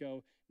focus would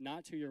go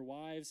not to your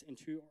wives and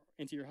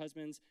to your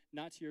husbands,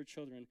 not to your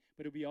children,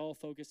 but it would be all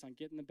focused on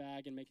getting the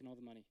bag and making all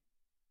the money.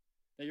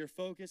 That your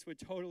focus would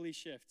totally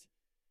shift.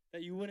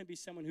 That you wouldn't be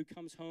someone who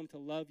comes home to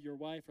love your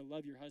wife or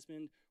love your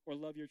husband or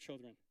love your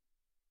children.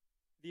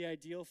 The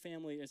ideal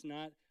family is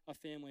not a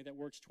family that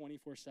works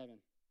 24/7,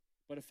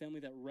 but a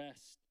family that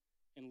rests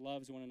and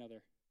loves one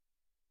another.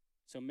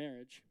 So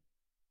marriage,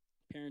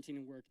 parenting,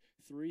 and work,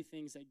 3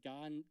 things that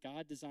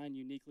God designed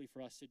uniquely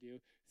for us to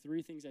do,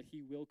 3 things that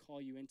he will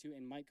call you into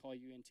and might call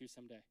you into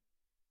someday.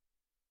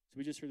 So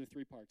we just heard the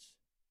 3 parts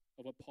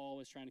of what Paul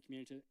was trying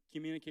to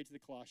communicate to the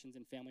Colossians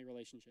in family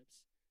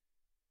relationships.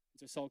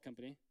 It's a Salt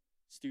Company,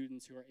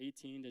 students who are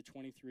 18 to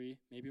 23,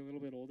 maybe a little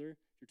bit older.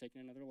 If you're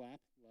taking another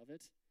lap, love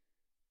it.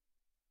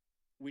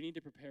 We need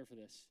to prepare for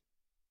this,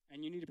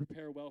 and you need to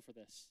prepare well for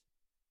this.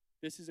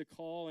 This is a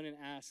call and an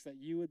ask that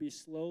you would be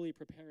slowly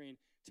preparing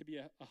to be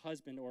a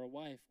husband or a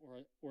wife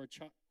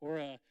or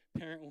a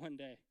parent one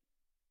day.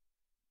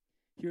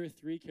 Here are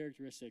 3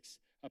 characteristics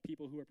of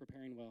people who are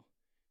preparing well.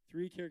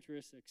 3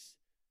 characteristics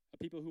of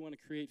people who want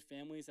to create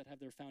families that have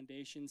their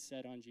foundation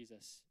set on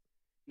Jesus.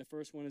 And the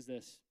first one is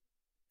this: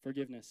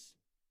 forgiveness.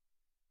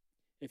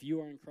 If you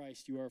are in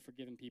Christ, you are a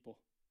forgiven people.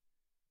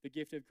 The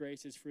gift of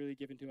grace is freely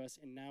given to us,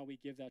 and now we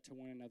give that to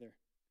one another.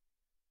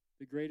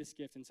 The greatest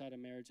gift inside a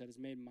marriage that has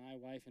made my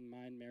wife and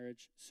mine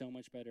marriage so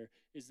much better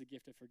is the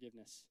gift of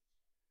forgiveness.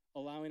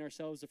 Allowing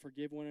ourselves to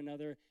forgive one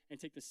another and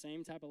take the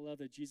same type of love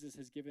that Jesus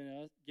has given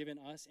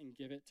us and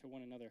give it to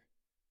one another.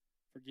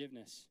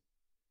 Forgiveness.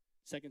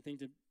 Second thing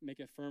to make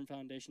a firm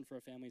foundation for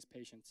a family is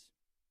patience.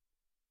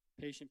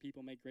 Patient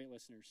people make great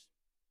listeners.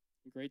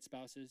 and great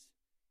spouses,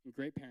 and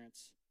great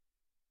parents.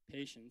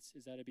 Patience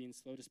is that of being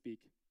slow to speak,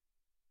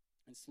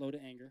 and slow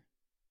to anger,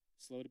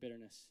 slow to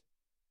bitterness,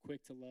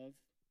 quick to love,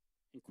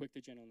 and quick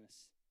to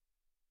gentleness.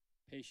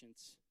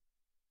 Patience,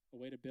 a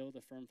way to build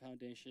a firm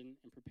foundation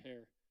and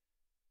prepare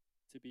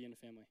to be in a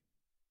family.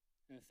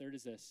 And the third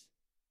is this,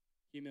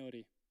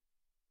 humility.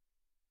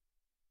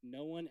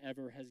 No one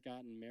ever has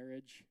gotten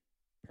marriage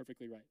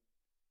perfectly right.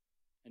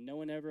 And no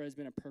one ever has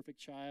been a perfect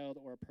child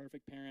or a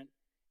perfect parent.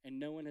 And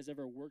no one has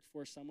ever worked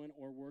for someone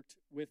or worked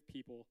with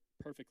people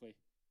perfectly.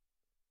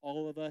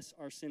 All of us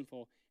are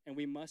sinful, and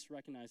we must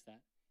recognize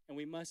that. And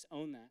we must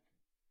own that.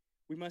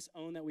 We must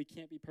own that we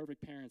can't be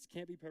perfect parents,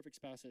 can't be perfect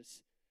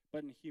spouses,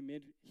 but in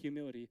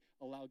humility,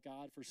 allow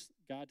God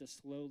to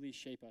slowly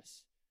shape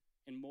us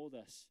and mold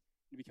us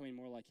into becoming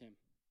more like him.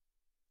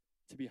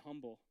 To be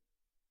humble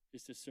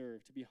is to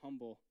serve. To be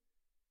humble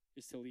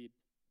is to lead.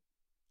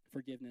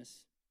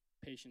 Forgiveness,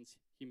 patience,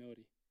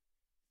 humility.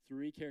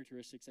 3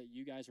 characteristics that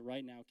you guys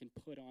right now can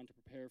put on to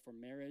prepare for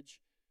marriage,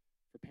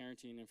 for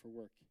parenting, and for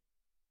work.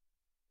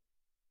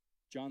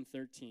 John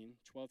 13,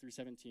 12 through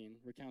 17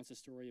 recounts the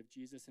story of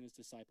Jesus and his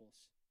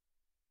disciples.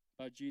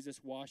 About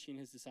Jesus washing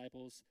his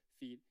disciples'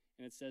 feet.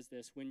 And it says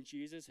this, when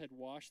Jesus had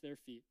washed their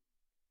feet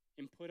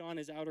and put on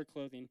his outer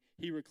clothing,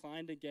 he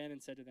reclined again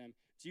and said to them,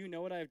 do you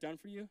know what I have done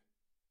for you?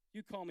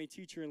 You call me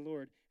teacher and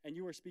Lord, and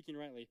you are speaking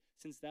rightly,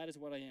 since that is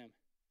what I am.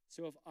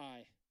 So if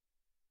I,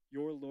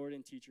 your Lord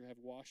and teacher, have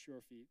washed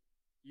your feet,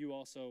 you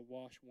also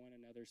wash one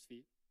another's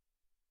feet.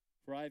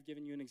 For I have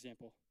given you an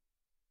example,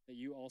 that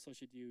you also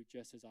should do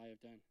just as I have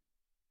done.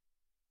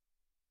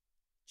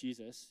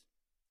 Jesus,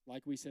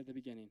 like we said at the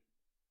beginning,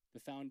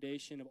 the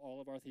foundation of all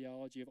of our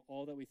theology, of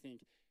all that we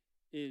think,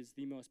 is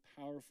the most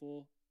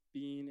powerful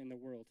being in the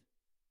world.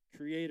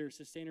 Creator,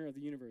 sustainer of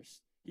the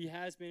universe. He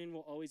has been and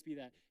will always be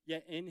that.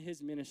 Yet in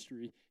his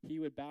ministry, he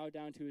would bow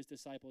down to his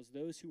disciples,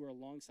 those who were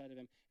alongside of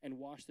him, and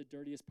wash the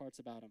dirtiest parts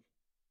about him.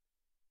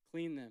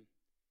 Clean them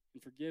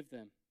and forgive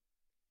them.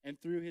 And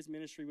through his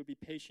ministry would be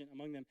patient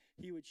among them.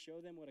 He would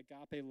show them what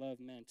agape love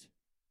meant.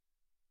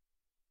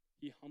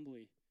 He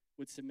humbly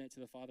would submit to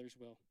the Father's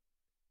will.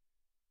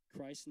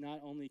 Christ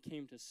not only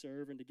came to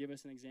serve and to give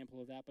us an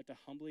example of that, but to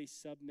humbly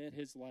submit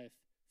his life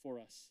for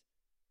us.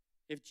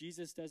 If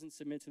Jesus doesn't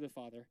submit to the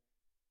Father,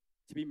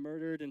 to be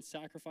murdered and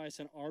sacrificed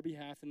on our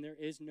behalf, then there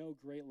is no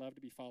great love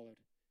to be followed.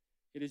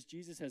 It is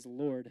Jesus as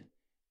Lord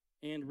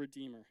and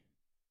Redeemer,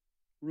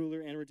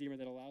 ruler and Redeemer,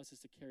 that allows us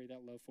to carry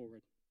that love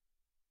forward.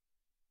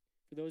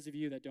 For those of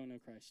you that don't know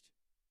Christ,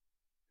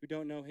 who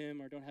don't know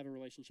him or don't have a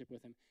relationship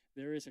with him,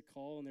 there is a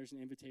call and there's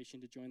an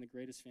invitation to join the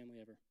greatest family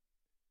ever.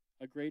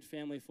 A great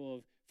family full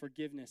of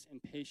forgiveness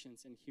and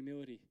patience and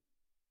humility.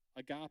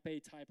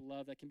 Agape-type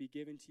love that can be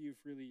given to you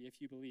freely if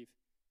you believe.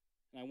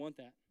 And I want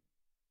that.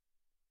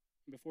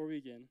 And before we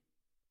begin,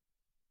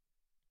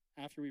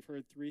 after we've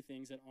heard 3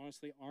 things that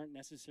honestly aren't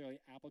necessarily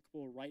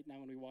applicable right now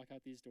when we walk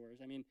out these doors.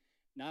 I mean,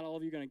 not all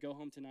of you are going to go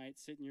home tonight,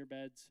 sit in your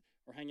beds,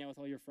 or hang out with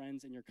all your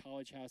friends in your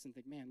college house and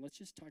think, man, let's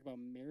just talk about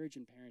marriage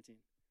and parenting.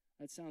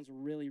 That sounds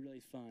really,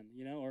 really fun,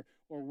 you know,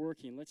 or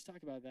working. Let's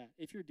talk about that.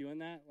 If you're doing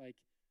that, like,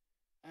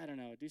 I don't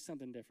know, do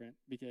something different,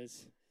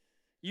 because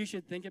you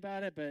should think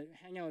about it, but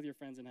hang out with your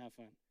friends and have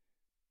fun.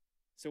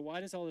 So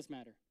why does all this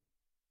matter?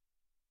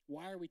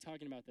 Why are we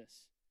talking about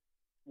this?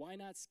 Why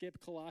not skip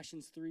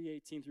Colossians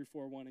 3:18 through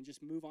 4:1 and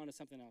just move on to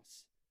something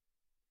else?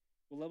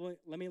 Well,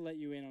 let me let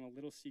you in on a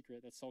little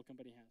secret that Salt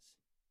Company has.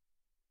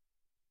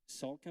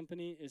 Salt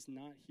Company is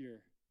not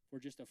here for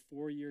just a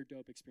 4-year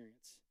dope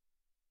experience.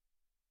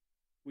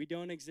 We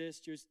don't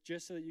exist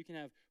just so that you can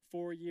have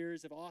 4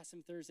 years of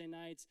awesome Thursday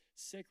nights,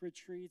 sick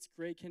retreats,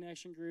 great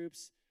connection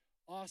groups,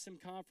 awesome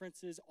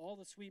conferences, all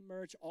the sweet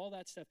merch, all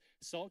that stuff.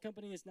 Salt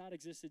Company has not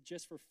existed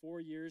just for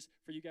 4 years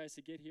for you guys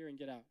to get here and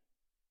get out.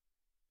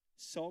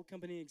 Salt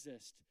Company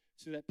exists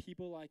so that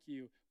people like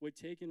you would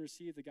take and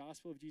receive the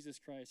gospel of Jesus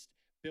Christ,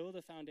 build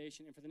a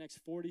foundation, and for the next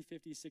 40,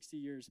 50, 60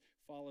 years,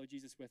 follow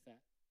Jesus with that.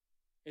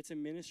 It's a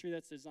ministry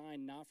that's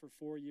designed not for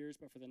 4 years,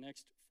 but for the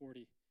next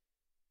 40.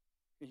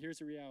 And here's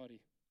the reality.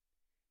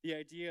 The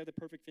idea of the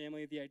perfect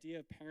family, the idea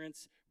of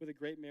parents with a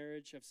great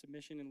marriage of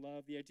submission and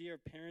love, the idea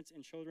of parents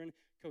and children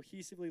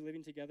cohesively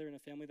living together in a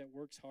family that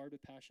works hard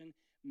with passion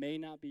may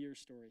not be your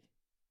story.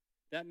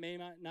 That may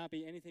not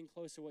be anything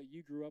close to what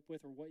you grew up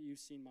with or what you've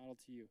seen modeled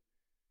to you.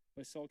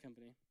 But Salt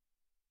Company,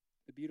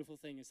 the beautiful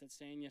thing is that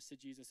saying yes to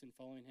Jesus and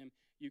following him,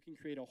 you can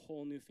create a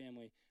whole new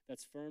family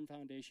that's firm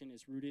foundation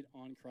is rooted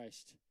on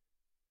Christ,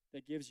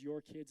 that gives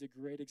your kids a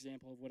great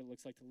example of what it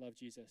looks like to love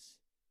Jesus.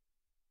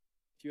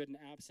 If you had an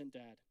absent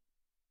dad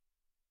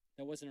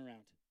that wasn't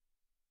around,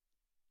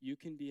 you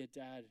can be a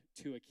dad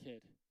to a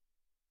kid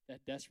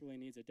that desperately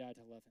needs a dad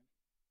to love him.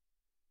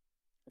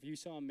 Or if you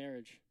saw a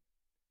marriage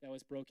that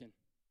was broken,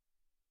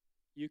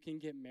 you can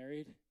get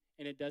married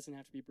and it doesn't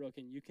have to be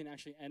broken. You can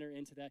actually enter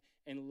into that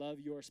and love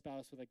your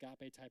spouse with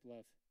agape type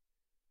love.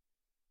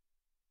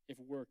 If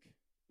work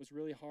was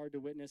really hard to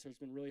witness or it's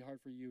been really hard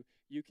for you,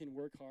 you can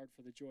work hard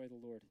for the joy of the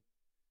Lord.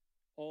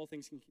 all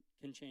things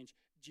can change.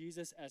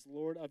 Jesus, as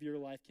Lord of your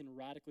life, can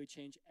radically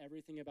change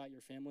everything about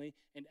your family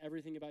and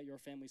everything about your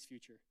family's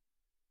future.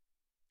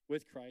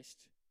 With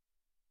Christ,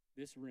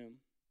 this room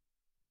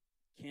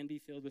can be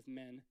filled with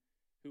men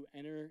who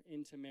enter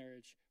into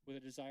marriage with a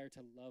desire to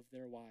love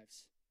their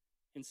wives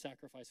and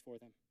sacrifice for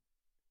them.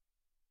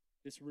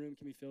 This room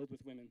can be filled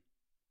with women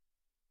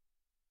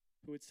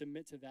who would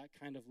submit to that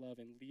kind of love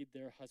and lead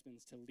their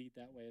husbands to lead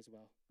that way as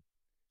well.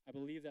 I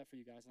believe that for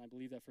you guys, and I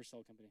believe that for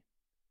Soul Company,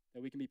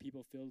 that we can be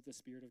people filled with the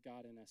Spirit of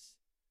God in us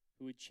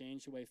who would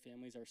change the way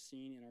families are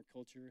seen in our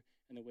culture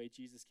and the way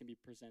Jesus can be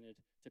presented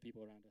to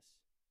people around us.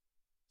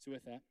 So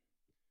with that,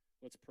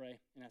 let's pray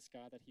and ask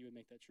God that he would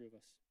make that true of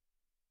us.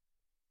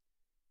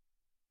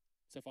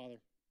 So, Father,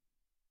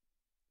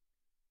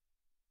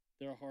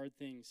 there are hard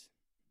things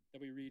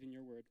that we read in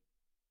your word,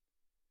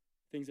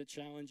 things that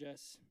challenge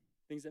us,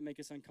 things that make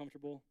us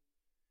uncomfortable,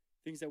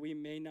 things that we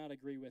may not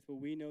agree with, but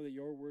we know that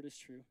your word is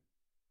true,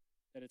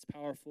 that it's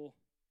powerful,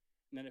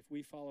 and that if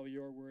we follow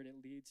your word, it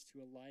leads to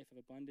a life of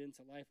abundance,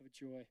 a life of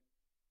joy.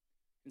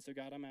 And so,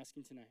 God, I'm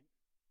asking tonight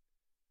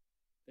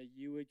that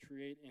you would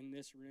create in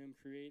this room,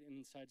 create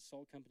inside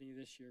Soul Company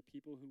this year,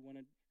 people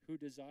who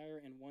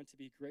desire and want to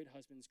be great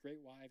husbands, great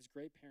wives,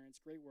 great parents,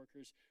 great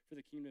workers for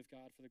the kingdom of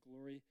God, for the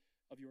glory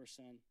of your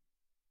Son.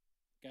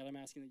 God, I'm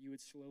asking that you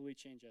would slowly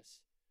change us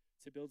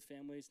to build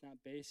families not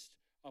based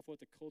off what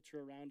the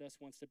culture around us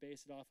wants to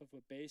base it off of,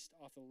 but based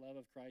off the love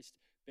of Christ,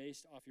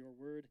 based off your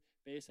word,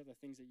 based off the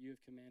things that you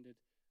have commanded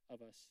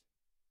of us.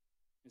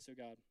 And so,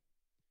 God,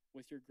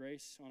 with your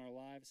grace on our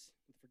lives,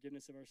 with the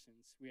forgiveness of our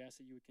sins, we ask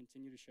that you would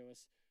continue to show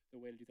us the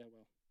way to do that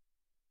well.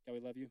 God, we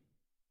love you.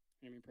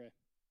 In your name we pray.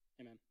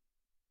 Amen.